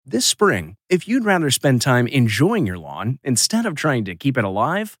This spring, if you'd rather spend time enjoying your lawn instead of trying to keep it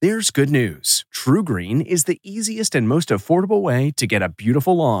alive, there's good news. TruGreen is the easiest and most affordable way to get a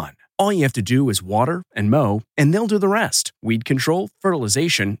beautiful lawn. All you have to do is water and mow, and they'll do the rest. Weed control,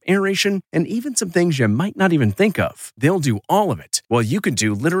 fertilization, aeration, and even some things you might not even think of. They'll do all of it, while you can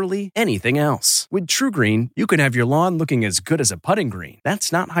do literally anything else. With TruGreen, you can have your lawn looking as good as a putting green.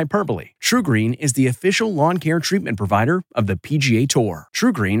 That's not hyperbole. TruGreen is the official lawn care treatment provider of the PGA Tour.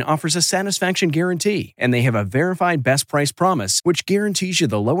 TruGreen offers a satisfaction guarantee, and they have a verified best price promise, which guarantees you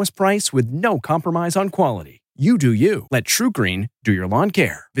the lowest price with no compromise on quality. You do you. Let TruGreen do your lawn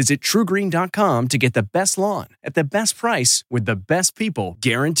care. Visit TruGreen.com to get the best lawn at the best price with the best people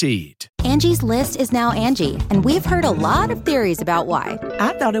guaranteed. Angie's List is now Angie, and we've heard a lot of theories about why.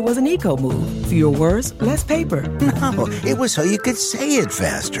 I thought it was an eco move. Fewer words, less paper. No, it was so you could say it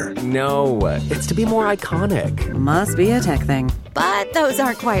faster. No, it's to be more iconic. Must be a tech thing. But those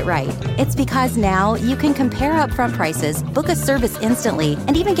aren't quite right. It's because now you can compare upfront prices, book a service instantly,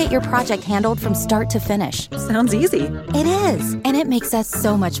 and even get your project handled from start to finish. Sounds easy. It is, and it makes us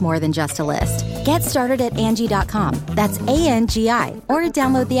so much more than just a list. Get started at Angie.com. That's ANGI, or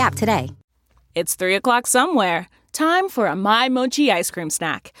download the app today. It's 3 o'clock somewhere. Time for a My Mochi ice cream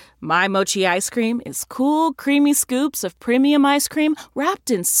snack. My Mochi ice cream is cool, creamy scoops of premium ice cream wrapped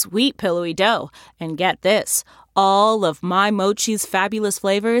in sweet, pillowy dough. And get this, all of My Mochi's fabulous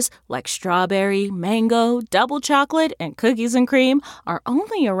flavors, like strawberry, mango, double chocolate, and cookies and cream, are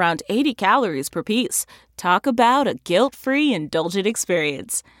only around 80 calories per piece. Talk about a guilt-free, indulgent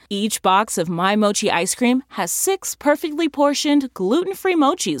experience. Each box of My Mochi ice cream has 6 perfectly portioned, gluten-free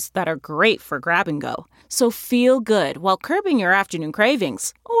mochis that are great for grab and go. So feel good while curbing your afternoon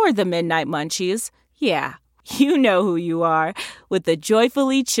cravings, or the midnight munchies. Yeah, you know who you are, with the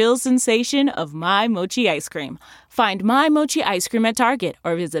joyfully chill sensation of My Mochi ice cream. Find My Mochi ice cream at Target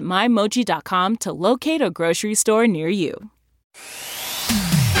or visit MyMochi.com to locate a grocery store near you.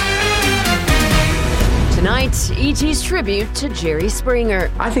 Tonight, E.T.'s tribute to Jerry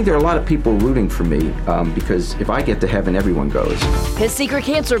Springer. I think there are a lot of people rooting for me because if I get to heaven, everyone goes. His secret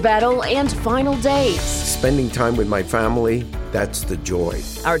cancer battle and final days. Spending time with my family, that's the joy.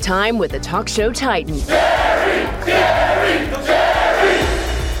 Our time with the talk show titan. Jerry!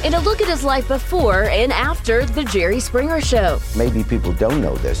 And a look at his life before and after the Jerry Springer Show. Maybe people don't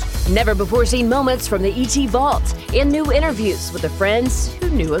know this. Never before seen moments from the E.T. Vault and new interviews with the friends who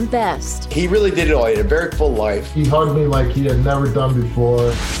knew him best. He really did it all. He had a very full life. He hugged me like he had never done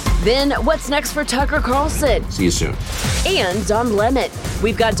before. Then, what's next for Tucker Carlson? See you soon. And Don Lemon.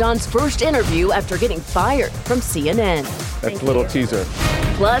 We've got Don's first interview after getting fired from CNN. That's a little teaser.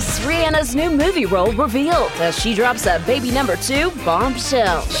 Plus, Rihanna's new movie role revealed as she drops a baby number 2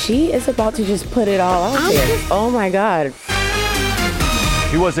 bombshell. She is about to just put it all out there. Oh my God.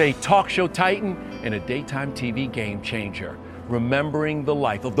 He was a talk show titan and a daytime TV game changer, remembering the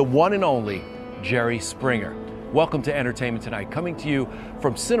life of the one and only Jerry Springer. Welcome to Entertainment Tonight, coming to you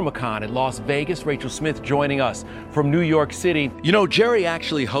from CinemaCon at Las Vegas. Rachel Smith joining us from New York City. You know, Jerry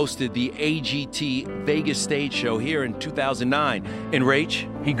actually hosted the AGT Vegas stage show here in 2009. And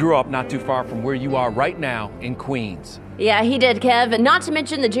Rach, he grew up not too far from where you are right now in Queens. Yeah, he did, Kev. Not to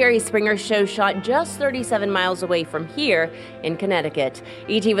mention the Jerry Springer Show shot just 37 miles away from here in Connecticut.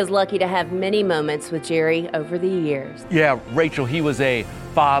 E.T. was lucky to have many moments with Jerry over the years. Yeah, Rachel, he was a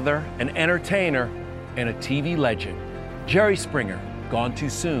father, an entertainer, and a TV legend. Jerry Springer, gone too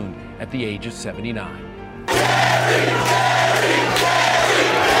soon at the age of 79.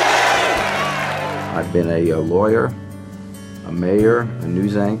 I've been a lawyer, a mayor, a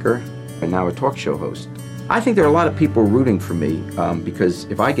news anchor, and now a talk show host. I think there are a lot of people rooting for me because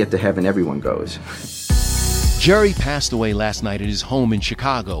if I get to heaven, everyone goes. Jerry passed away last night at his home in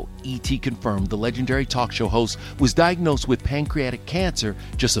Chicago. E.T. confirmed the legendary talk show host was diagnosed with pancreatic cancer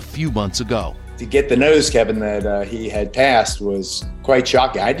just a few months ago. To get the news, Kevin, that he had passed was quite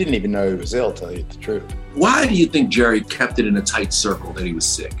shocking. I didn't even know he was ill, to tell you the truth. Why do you think Jerry kept it in a tight circle that he was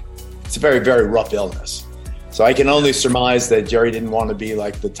sick? It's a very, very rough illness. So I can only surmise that Jerry didn't want to be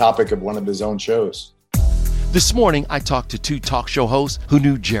like the topic of one of his own shows. This morning, I talked to 2 talk show hosts who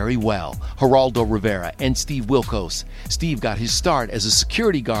knew Jerry well, Geraldo Rivera and Steve Wilkos. Steve got his start as a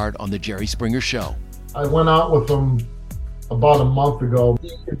security guard on the Jerry Springer Show. I went out with him about a month ago.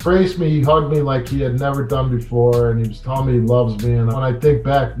 He embraced me, he hugged me like he had never done before, and he was telling me he loves me. And when I think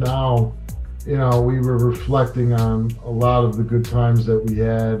back now, you know, we were reflecting on a lot of the good times that we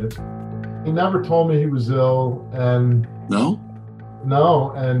had. He never told me he was ill, and No,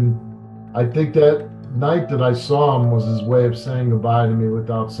 and I think that night that I saw him was his way of saying goodbye to me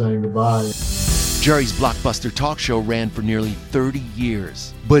without saying goodbye. Jerry's blockbuster talk show ran for nearly 30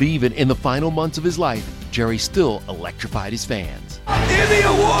 years. But even in the final months of his life, Jerry still electrified his fans. Emmy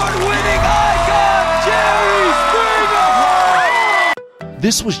Award-winning icon, Jerry Springer!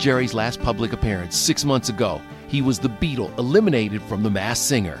 This was Jerry's last public appearance 6 months ago. He was the Beatle eliminated from The Masked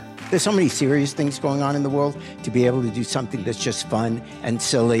Singer. There's so many serious things going on in the world. To be able to do something that's just fun and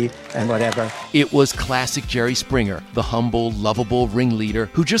silly and whatever. It was classic Jerry Springer, the humble, lovable ringleader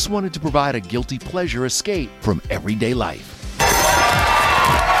who just wanted to provide a guilty pleasure escape from everyday life.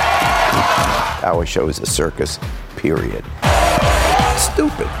 Our show is a circus, period.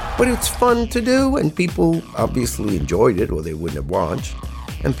 Stupid, but it's fun to do, and people obviously enjoyed it, or they wouldn't have watched.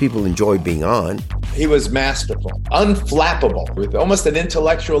 And people enjoy being on. He was masterful, unflappable, with almost an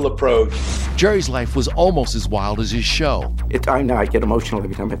intellectual approach. Jerry's life was almost as wild as his show. I know, I get emotional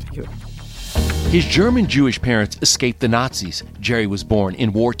every time I think of it. His German-Jewish parents escaped the Nazis. Jerry was born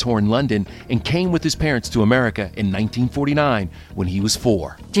in war-torn London and came with his parents to America in 1949 when he was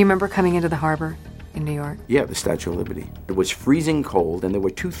 4. Do you remember coming into the harbor in New York? Yeah, the Statue of Liberty. It was freezing cold, and there were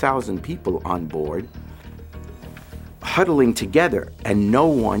 2,000 people on board, huddling together, and no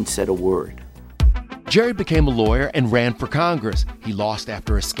one said a word. Jerry became a lawyer and ran for Congress. He lost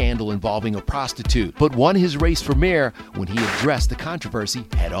after a scandal involving a prostitute, but won his race for mayor when he addressed the controversy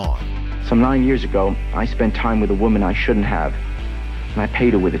head on. Some 9 years ago, I spent time with a woman I shouldn't have, and I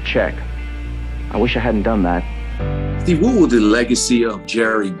paid her with a check. I wish I hadn't done that. Steve, what will the legacy of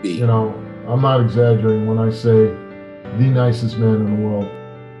Jerry be? You know, I'm not exaggerating when I say the nicest man in the world.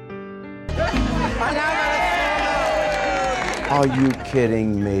 Are you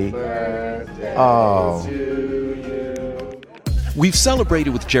kidding me? Oh. We've celebrated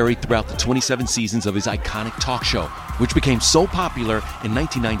with Jerry throughout the 27 seasons of his iconic talk show, which became so popular in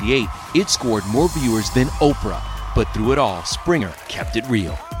 1998, it scored more viewers than Oprah. But through it all, Springer kept it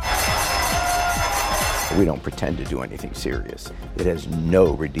real. We don't pretend to do anything serious. It has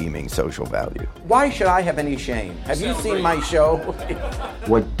no redeeming social value. Why should I have any shame? Have you seen my show?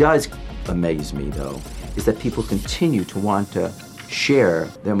 What does amaze me, though, is that people continue to want to share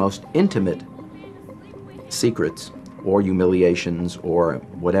their most intimate secrets or humiliations or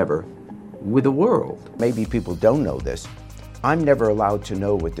whatever with the world. Maybe people don't know this. I'm never allowed to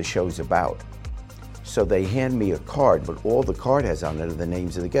know what the show's about. So they hand me a card, but all the card has on it are the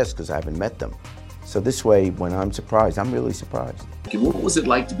names of the guests because I haven't met them. So this way, when I'm surprised, I'm really surprised. What was it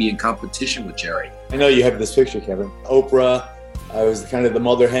like to be in competition with Jerry? I know you have this picture, Kevin. Oprah, I was kind of the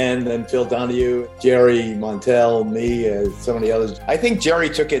mother hen, then Phil Donahue, Jerry Montel, me, so many others. I think Jerry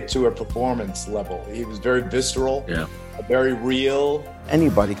took it to a performance level. He was very visceral, very real.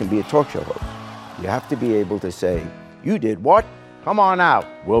 Anybody can be a talk show host. You have to be able to say, you did what? Come on out.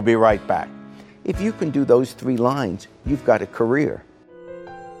 We'll be right back. If you can do those 3 lines, you've got a career.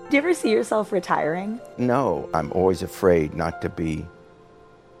 Do you ever see yourself retiring? No, I'm always afraid not to be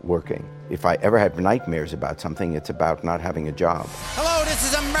working. If I ever have nightmares about something, it's about not having a job. Hello, this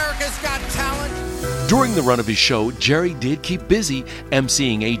is America's Got Talent. During the run of his show, Jerry did keep busy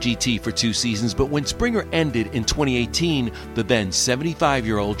emceeing AGT for 2 seasons, but when Springer ended in 2018, the then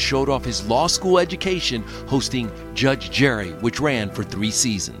 75-year-old showed off his law school education hosting Judge Jerry, which ran for 3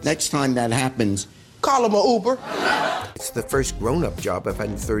 seasons. Next time that happens, call him an Uber. It's the first grown-up job I've had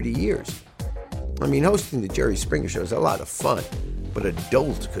in 30 years. I mean, hosting the Jerry Springer Show is a lot of fun, but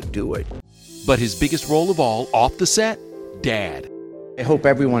adults could do it. But his biggest role of all, off the set, Dad. I hope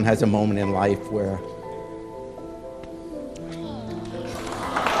everyone has a moment in life where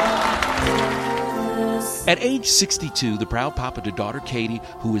At age 62, the proud papa to daughter Katie,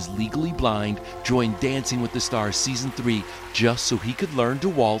 who is legally blind, joined Dancing with the Stars Season 3 just so he could learn to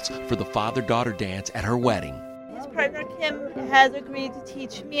waltz for the father-daughter dance at her wedding. His partner Kim has agreed to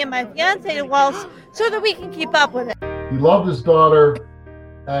teach me and my fiance to waltz so that we can keep up with it. He loved his daughter,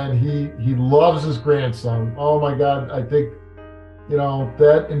 and he loves his grandson. Oh my God, I think, you know,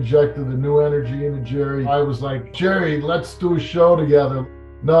 that injected a new energy into Jerry. I was like, Jerry, let's do a show together.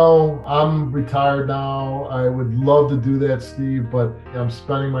 No, I'm retired now. I would love to do that, Steve, but I'm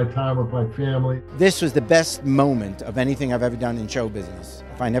spending my time with my family. This was the best moment of anything I've ever done in show business.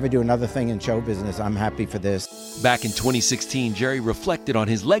 If I never do another thing in show business, I'm happy for this. Back in 2016, Jerry reflected on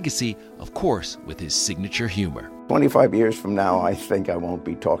his legacy, of course, with his signature humor. 25 years from now, I think I won't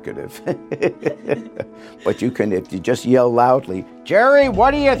be talkative. But you can, if you just yell loudly, Jerry, what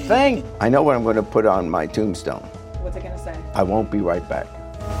do you think? I know what I'm going to put on my tombstone. What's it going to say? I won't be right back.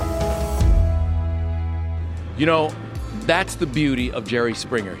 You know, that's the beauty of Jerry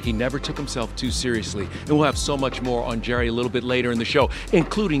Springer. He never took himself too seriously. And we'll have so much more on Jerry a little bit later in the show,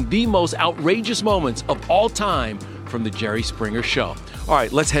 including the most outrageous moments of all time from The Jerry Springer Show. All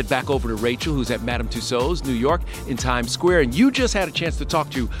right, let's head back over to Rachel, who's at Madame Tussauds, New York, in Times Square. And you just had a chance to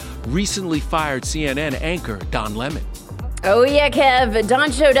talk to recently fired CNN anchor Don Lemon. Oh, yeah, Kev.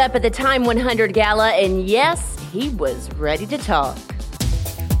 Don showed up at the Time 100 Gala, and yes, he was ready to talk.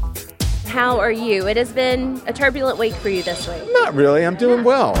 How are you? It has been a turbulent week for you this week. Not really. I'm doing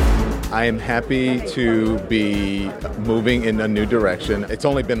well. I am happy to be moving in a new direction. It's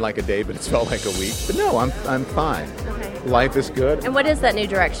only been like a day, but it's felt like a week. But no, I'm fine. Okay. Life is good. And what is that new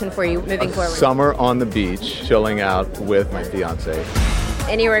direction for you moving forward? Summer on the beach, chilling out with my fiance.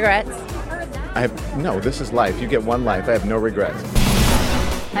 Any regrets? No, this is life. You get one life. I have no regrets.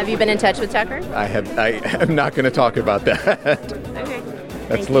 Have you been in touch with Tucker? I am not going to talk about that. Okay.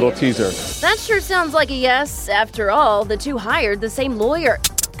 That's a little teaser. That sure sounds like a yes. After all, the two hired the same lawyer.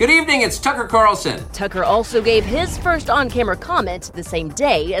 Good evening, it's Tucker Carlson. Tucker also gave his first on-camera comment the same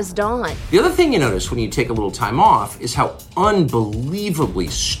day as Don. The other thing you notice when you take a little time off is how unbelievably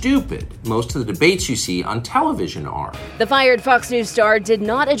stupid most of the debates you see on television are. The fired Fox News star did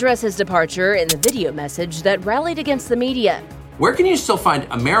not address his departure in the video message that rallied against the media. Where can you still find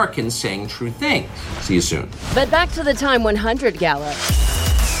Americans saying true things? See you soon. But back to the Time 100 Gala.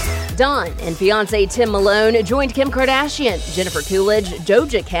 Don and fiancé Tim Malone joined Kim Kardashian, Jennifer Coolidge,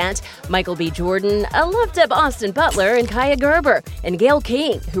 Doja Cat, Michael B. Jordan, a loved-up Austin Butler, and Kaya Gerber, and Gayle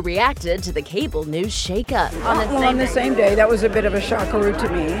King, who reacted to the cable news shakeup. On the same day, that was a bit of a shockaroo to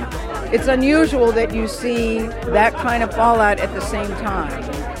me. It's unusual that you see that kind of fallout at the same time.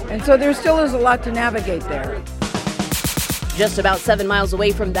 And so there still is a lot to navigate there. Just about 7 miles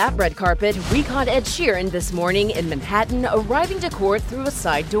away from that red carpet, we caught Ed Sheeran this morning in Manhattan, arriving to court through a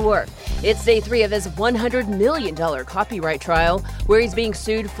side door. It's day 3 of his $100 million copyright trial, where he's being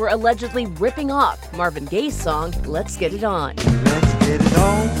sued for allegedly ripping off Marvin Gaye's song, Let's Get It On. Let's get it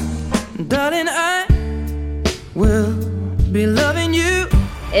on. Darling, I will be loving you.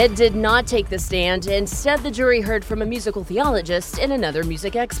 Ed did not take the stand. Instead, the jury heard from a musical theologist and another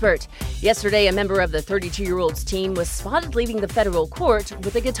music expert. Yesterday, a member of the 32-year-old's team was spotted leaving the federal court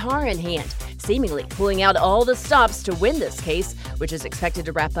with a guitar in hand, seemingly pulling out all the stops to win this case, which is expected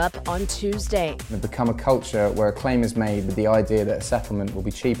to wrap up on Tuesday. It's become a culture where a claim is made with the idea that a settlement will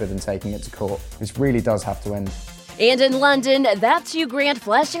be cheaper than taking it to court. This really does have to end. And in London, that's Hugh Grant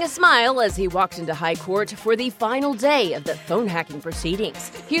flashing a smile as he walked into High Court for the final day of the phone hacking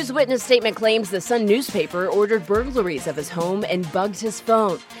proceedings. Hugh's witness statement claims the Sun newspaper ordered burglaries of his home and bugged his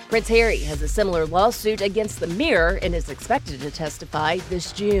phone. Prince Harry has a similar lawsuit against the Mirror and is expected to testify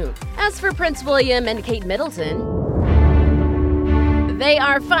this June. As for Prince William and Kate Middleton, they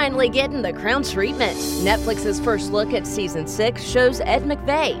are finally getting the crown treatment. Netflix's first look at season 6 shows Ed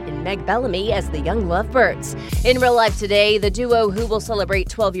McVeigh and Meg Bellamy as the young lovebirds. In real life today, the duo, who will celebrate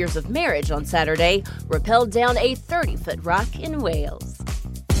 12 years of marriage on Saturday, rappelled down a 30-foot rock in Wales.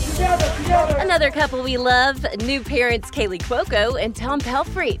 Another couple we love, new parents Kaylee Cuoco and Tom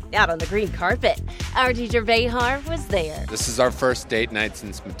Pelphrey, out on the green carpet. Our teacher Behar was there. This is our first date night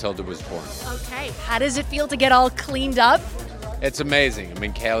since Matilda was born. Okay, how does it feel to get all cleaned up? It's amazing. I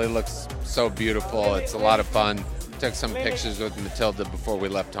mean, Kaylee looks so beautiful. It's a lot of fun. Took some pictures with Matilda before we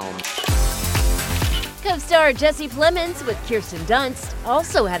left home. Co-star Jesse Plemons with Kirsten Dunst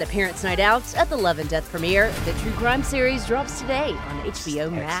also had a parents' night out at the Love and Death premiere. The true crime series drops today on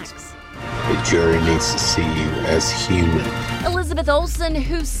HBO Max. The jury needs to see you as human. Elizabeth Olsen,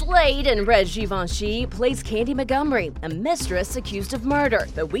 who slayed in Red Givenchy, plays Candy Montgomery, a mistress accused of murder.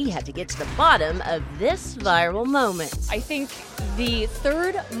 But we had to get to the bottom of this viral moment. I think the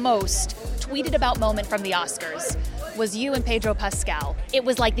third most tweeted about moment from the Oscars was you and Pedro Pascal. It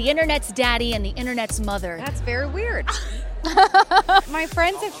was like the internet's daddy and the internet's mother. That's very weird. My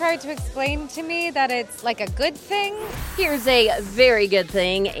friends have tried to explain to me that it's like a good thing. Here's a very good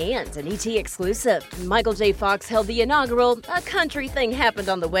thing and an ET exclusive. Michael J. Fox held the inaugural A Country Thing Happened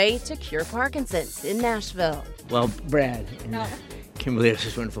on the Way to Cure Parkinson's in Nashville. Well, Brad and Kimberly are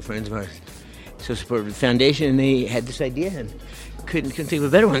such wonderful friends of ours. So supportive of the foundation, and they had this idea and couldn't think of a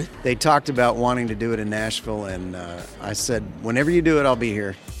better one. They talked about wanting to do it in Nashville, and I said, whenever you do it, I'll be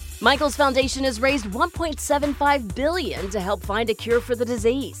here. Michael's foundation has raised $1.75 billion to help find a cure for the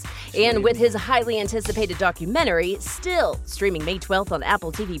disease. And with his highly anticipated documentary still streaming May 12th on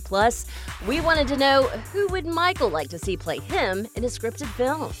Apple TV+, we wanted to know, who would Michael like to see play him in a scripted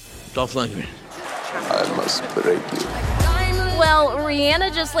film? Dolph Lundgren. I must break you. Well,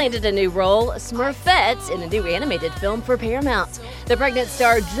 Rihanna just landed a new role, Smurfette, in a new animated film for Paramount. The pregnant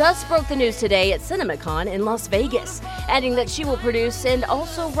star just broke the news today at CinemaCon in Las Vegas, adding that she will produce and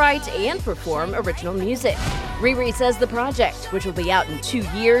also write and perform original music. Riri says the project, which will be out in 2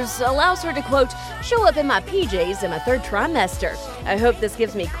 years, allows her to, quote, show up in my PJs in my third trimester. I hope this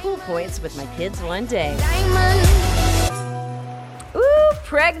gives me cool points with my kids one day. Ooh,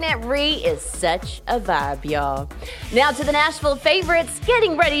 Pregnant Ree is such a vibe, y'all. Now to the Nashville favorites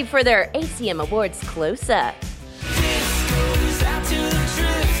getting ready for their ACM Awards close-up.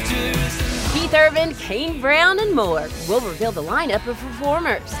 Keith Urban, Kane Brown, and more will reveal the lineup of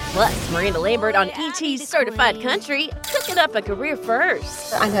performers. Plus, Miranda Lambert on E.T.'s Certified Country cooking up a career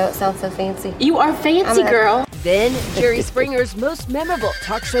first. I know it sounds so fancy. You are fancy, girl. Then, Jerry Springer's most memorable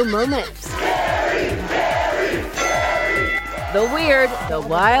talk show moments. The weird, the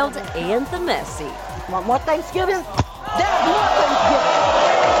wild, and the messy. Want more Thanksgiving? That's more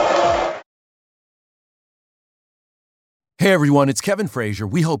Thanksgiving. Hey everyone, it's Kevin Frazier.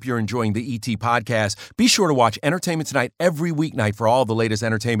 We hope you're enjoying the ET Podcast. Be sure to watch Entertainment Tonight every weeknight for all the latest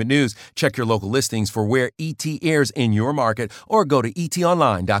entertainment news. Check your local listings for where ET airs in your market or go to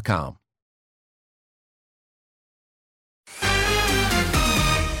etonline.com. If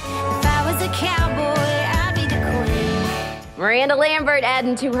I was a cowboy, I'd be the queen. Miranda Lambert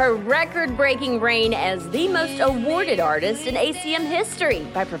adding to her record-breaking reign as the most awarded artist in ACM history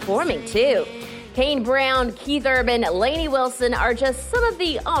by performing, too. Kane Brown, Keith Urban, Lainey Wilson are just some of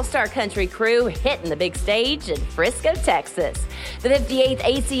the all-star country crew hitting the big stage in Frisco, Texas. The 58th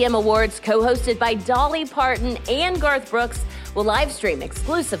ACM Awards, co-hosted by Dolly Parton and Garth Brooks, will live stream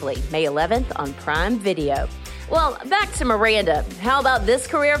exclusively May 11th on Prime Video. Well, back to Miranda. How about this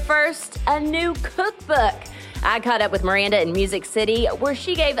career first? A new cookbook. I caught up with Miranda in Music City, where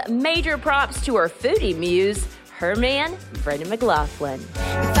she gave major props to her foodie muse, her man, Brendan McLaughlin.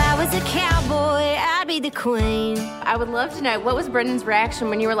 If I was a cowboy, I'd be the queen. I would love to know, what was Brendan's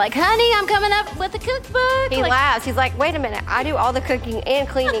reaction when you were like, honey, I'm coming up with a cookbook? He laughs. He's like, wait a minute, I do all the cooking and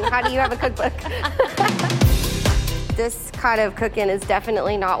cleaning. How do you have a cookbook? This kind of cooking is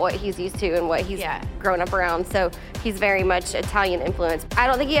definitely not what he's used to and what he's grown up around. So he's very much Italian influence. I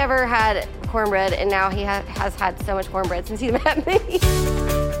don't think he ever had cornbread, and now he has had so much cornbread since he's met me.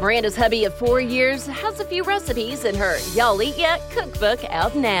 Miranda's hubby of 4 years has a few recipes in her Y'all Eat Ya cookbook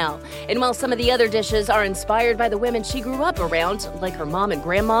out now. And while some of the other dishes are inspired by the women she grew up around, like her mom and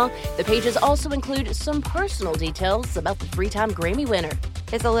grandma, the pages also include some personal details about the three-time Grammy winner.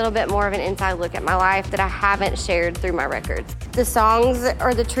 It's a little bit more of an inside look at my life that I haven't shared through my records. The songs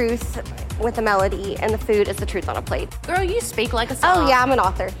are the truth with the melody, and the food is the truth on a plate. Girl, you speak like a song. Oh yeah, I'm an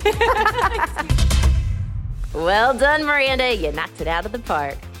author. Well done, Miranda. You knocked it out of the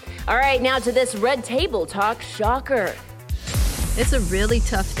park. All right, now to this Red Table Talk shocker. It's a really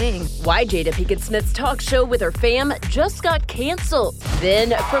tough thing. Why Jada Pinkett Smith's talk show with her fam just got canceled.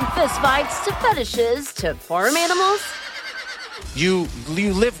 Then from fistfights to fetishes to farm animals. You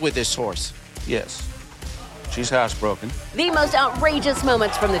live with this horse? Yes. She's housebroken. The most outrageous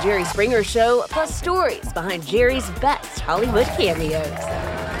moments from the Jerry Springer Show, plus stories behind Jerry's best Hollywood cameos.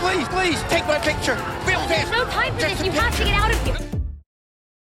 Please, take my picture. Real fast. There's no time for this. You have to get out of here.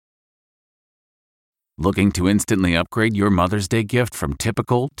 Looking to instantly upgrade your Mother's Day gift from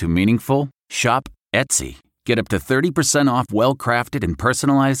typical to meaningful? Shop Etsy. Get up to 30% off well-crafted and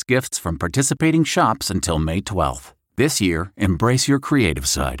personalized gifts from participating shops until May 12th. This year, embrace your creative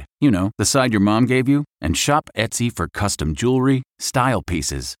side. You know, the side your mom gave you. And shop Etsy for custom jewelry, style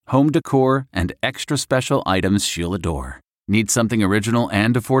pieces, home decor, and extra special items she'll adore. Need something original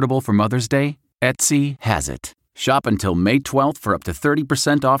and affordable for Mother's Day? Etsy has it. Shop until May 12th for up to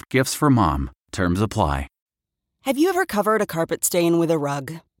 30% off gifts for mom. Terms apply. Have you ever covered a carpet stain with a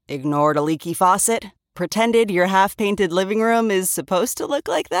rug? Ignored a leaky faucet? Pretended your half-painted living room is supposed to look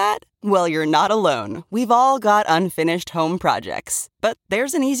like that? Well, you're not alone. We've all got unfinished home projects. But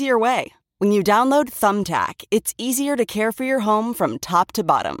there's an easier way. When you download Thumbtack, it's easier to care for your home from top to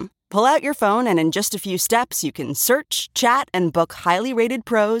bottom. Pull out your phone and in just a few steps, you can search, chat, and book highly rated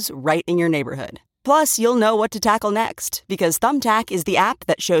pros right in your neighborhood. Plus, you'll know what to tackle next, because Thumbtack is the app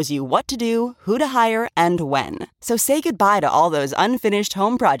that shows you what to do, who to hire, and when. So say goodbye to all those unfinished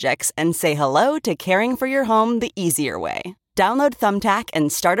home projects and say hello to caring for your home the easier way. Download Thumbtack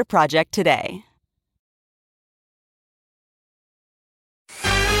and start a project today.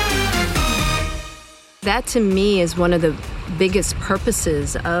 That to me is one of the biggest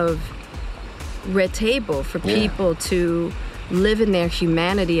purposes of Red Table, for people to live in their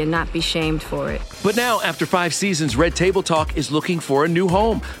humanity and not be shamed for it. But now, after 5 seasons, Red Table Talk is looking for a new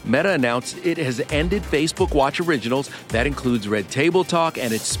home. Meta announced it has ended Facebook Watch Originals. That includes Red Table Talk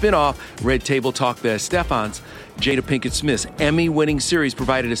and its spin-off, Red Table Talk The Stefans. Jada Pinkett Smith's Emmy-winning series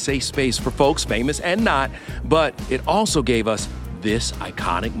provided a safe space for folks, famous and not, but it also gave us this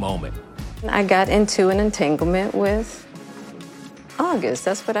iconic moment. I got into an entanglement with August.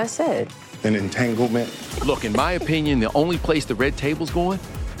 That's what I said. An entanglement? Look, in my opinion, the only place the Red Table's going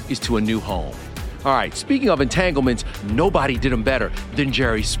is to a new home. All right, speaking of entanglements, nobody did them better than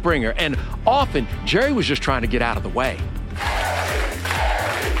Jerry Springer. And often, Jerry was just trying to get out of the way. 5,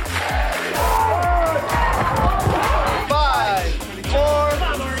 4,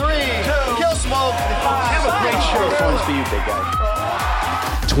 3, 2, kill smoke. Have a great show. This one's for you, big guy.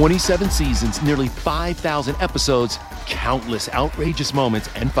 27 seasons, nearly 5,000 episodes, countless outrageous moments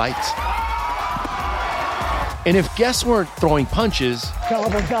and fights. And if guests weren't throwing punches,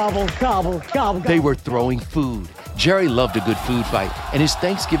 Gobble, gobble, gobble, gobble. they were throwing food. Jerry loved a good food fight, and his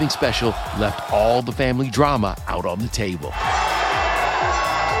Thanksgiving special left all the family drama out on the table.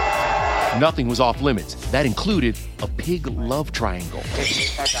 Nothing was off limits. That included a pig love triangle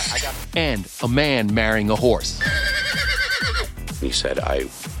and a man marrying a horse. He said, I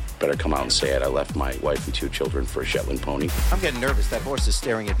better come out and say it. I left my wife and 2 children for a Shetland pony. I'm getting nervous. That horse is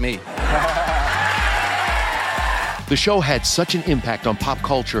staring at me. The show had such an impact on pop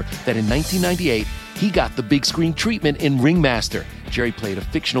culture that in 1998, he got the big screen treatment in Ringmaster. Jerry played a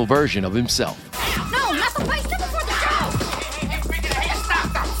fictional version of himself. No, not the place. Before the show.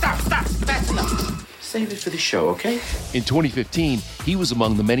 Stop. That's enough. Save it for the show, okay? In 2015, he was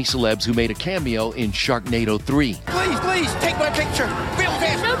among the many celebs who made a cameo in Sharknado 3. Please, take my picture. Real fast.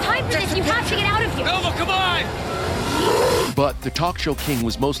 There's no time for this. You have to get out of here. Nova, come on. But the talk show king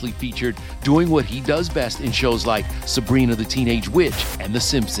was mostly featured doing what he does best in shows like Sabrina the Teenage Witch and The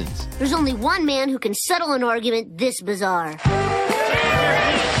Simpsons. There's only one man who can settle an argument this bizarre.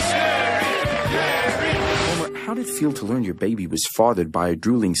 Homer, how did it feel to learn your baby was fathered by a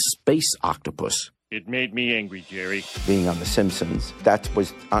drooling space octopus? It made me angry, Jerry. Being on The Simpsons, that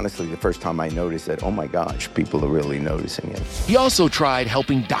was honestly the first time I noticed that, oh my gosh, people are really noticing it. He also tried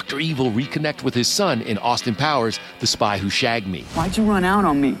helping Dr. Evil reconnect with his son in Austin Powers, The Spy Who Shagged Me. Why'd you run out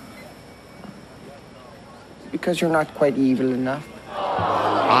on me? Because you're not quite evil enough.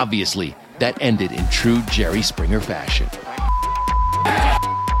 Obviously, that ended in true Jerry Springer fashion.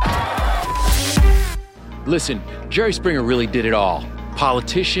 Listen, Jerry Springer really did it all.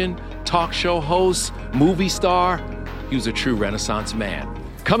 Politician, talk show host, movie star. He was a true Renaissance man.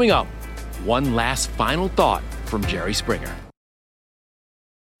 Coming up, one last final thought from Jerry Springer.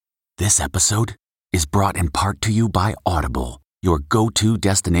 This episode is brought in part to you by Audible, your go-to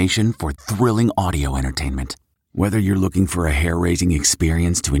destination for thrilling audio entertainment. Whether you're looking for a hair-raising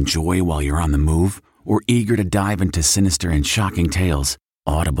experience to enjoy while you're on the move or eager to dive into sinister and shocking tales,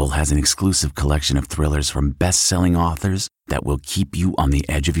 Audible has an exclusive collection of thrillers from best-selling authors that will keep you on the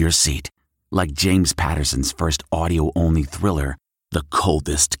edge of your seat. Like James Patterson's first audio-only thriller, The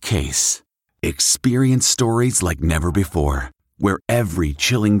Coldest Case. Experience stories like never before, where every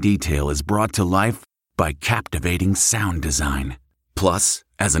chilling detail is brought to life by captivating sound design. Plus,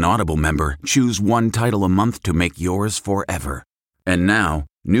 as an Audible member, choose one title a month to make yours forever. And now,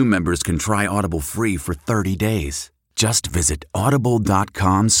 new members can try Audible free for 30 days. Just visit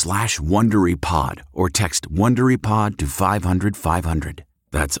audible.com/WonderyPod or text WonderyPod to 500-500.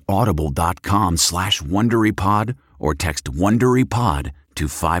 That's audible.com/WonderyPod or text WonderyPod to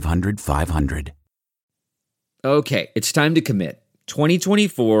 500-500. Okay, it's time to commit.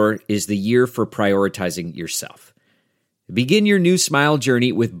 2024 is the year for prioritizing yourself. Begin your new smile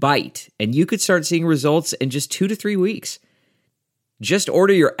journey with Byte, and you could start seeing results in just 2 to 3 weeks. Just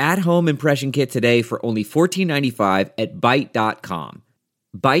order your at-home impression kit today for only $14.95 at Byte.com.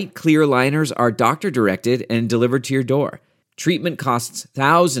 Byte clear liners are doctor-directed and delivered to your door. Treatment costs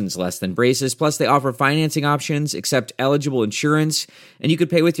thousands less than braces, plus they offer financing options, accept eligible insurance, and you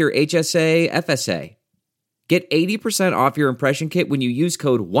could pay with your HSA, FSA. Get 80% off your impression kit when you use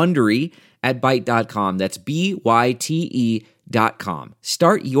code WONDERY at Byte.com. That's BYTE.com.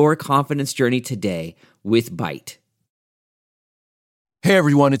 Start your confidence journey today with Byte. Hey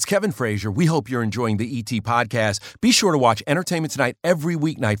everyone, it's Kevin Frazier. We hope you're enjoying the ET podcast. Be sure to watch Entertainment Tonight every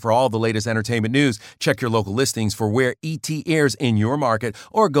weeknight for all the latest entertainment news. Check your local listings for where ET airs in your market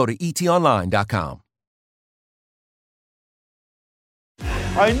or go to etonline.com.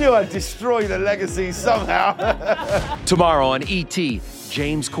 I knew I'd destroy the legacy somehow. Tomorrow on ET,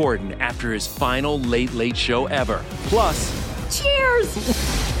 James Corden after his final Late Late Show ever. Plus, cheers!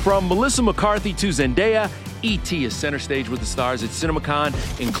 From Melissa McCarthy to Zendaya, E.T. is center stage with the stars at CinemaCon,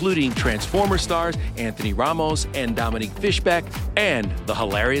 including Transformers stars Anthony Ramos and Dominique Fishback, and the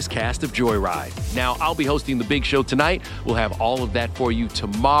hilarious cast of Joyride. Now, I'll be hosting the big show tonight. We'll have all of that for you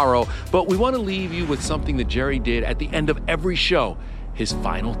tomorrow, but we want to leave you with something that Jerry did at the end of every show, his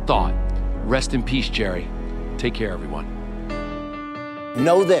final thought. Rest in peace, Jerry. Take care, everyone.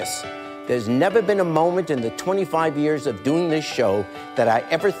 Know this. There's never been a moment in the 25 years of doing this show that I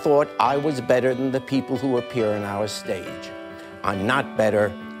ever thought I was better than the people who appear on our stage. I'm not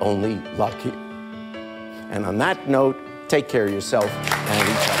better, only lucky. And on that note, take care of yourself and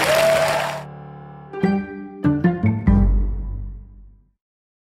each other.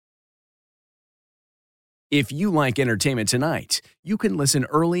 If you like Entertainment Tonight, you can listen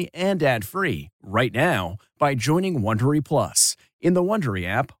early and ad-free right now by joining Wondery Plus in the Wondery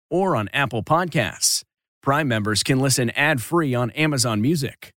app or on Apple Podcasts. Prime members can listen ad-free on Amazon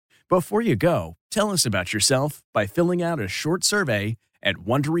Music. Before you go, tell us about yourself by filling out a short survey at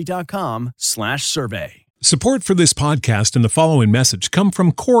Wondery.com/survey. Support for this podcast and the following message come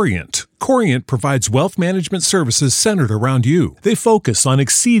from Corient. Corient provides wealth management services centered around you. They focus on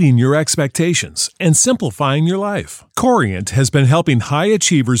exceeding your expectations and simplifying your life. Corient has been helping high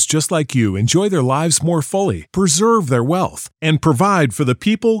achievers just like you enjoy their lives more fully, preserve their wealth, and provide for the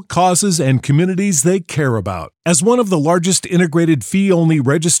people, causes, and communities they care about. As one of the largest integrated fee-only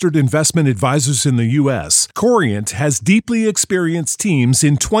registered investment advisors in the U.S., Corient has deeply experienced teams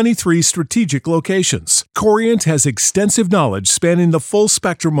in 23 strategic locations. Corient has extensive knowledge spanning the full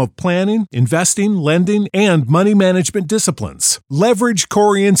spectrum of planning, investing, lending, and money management disciplines. Leverage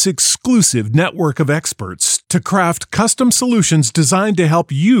Corient's exclusive network of experts to craft custom solutions designed to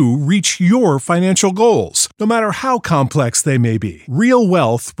help you reach your financial goals, no matter how complex they may be. Real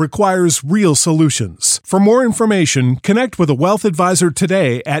wealth requires real solutions. For more information, connect with a wealth advisor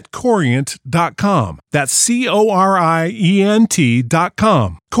today at Corient.com. That's Corient.com.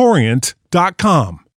 Corient.com.